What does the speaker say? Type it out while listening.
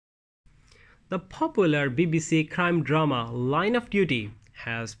The popular BBC crime drama Line of Duty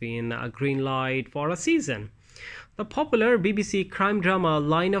has been greenlit for a season. The popular BBC crime drama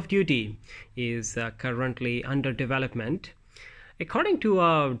Line of Duty is currently under development. According to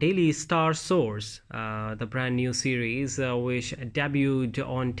a Daily Star source, the brand new series, which debuted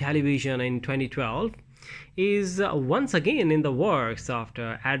on television in 2012, is once again in the works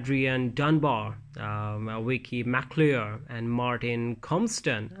after Adrian Dunbar, Vicky McClure, and Martin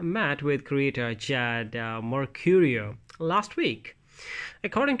Compston met with creator Jed Mercurio last week.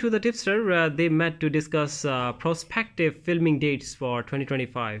 According to the tipster, they met to discuss prospective filming dates for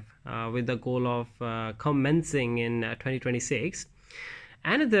 2025 with the goal of commencing in 2026.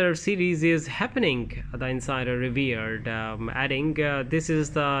 Another series is happening, the insider revealed, adding, this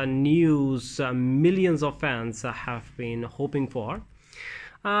is the news millions of fans have been hoping for.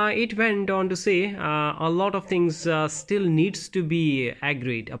 It went on to say a lot of things still needs to be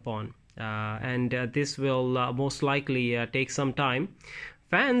agreed upon, and this will most likely take some time.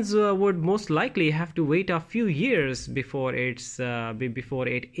 Fans would most likely have to wait a few years before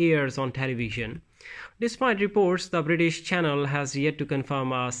it airs on television. Despite reports, the British channel has yet to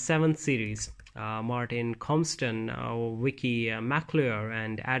confirm a seventh series. Martin Compston, Vicky McClure,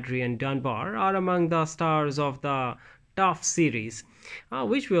 and Adrian Dunbar are among the stars of the Tough series,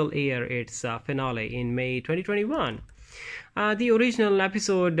 which will air its finale in May 2021. The original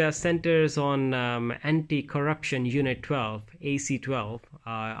episode centers on Anti-Corruption Unit 12, AC-12,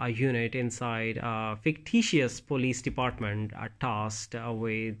 a unit inside a fictitious police department tasked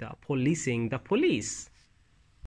with policing the police.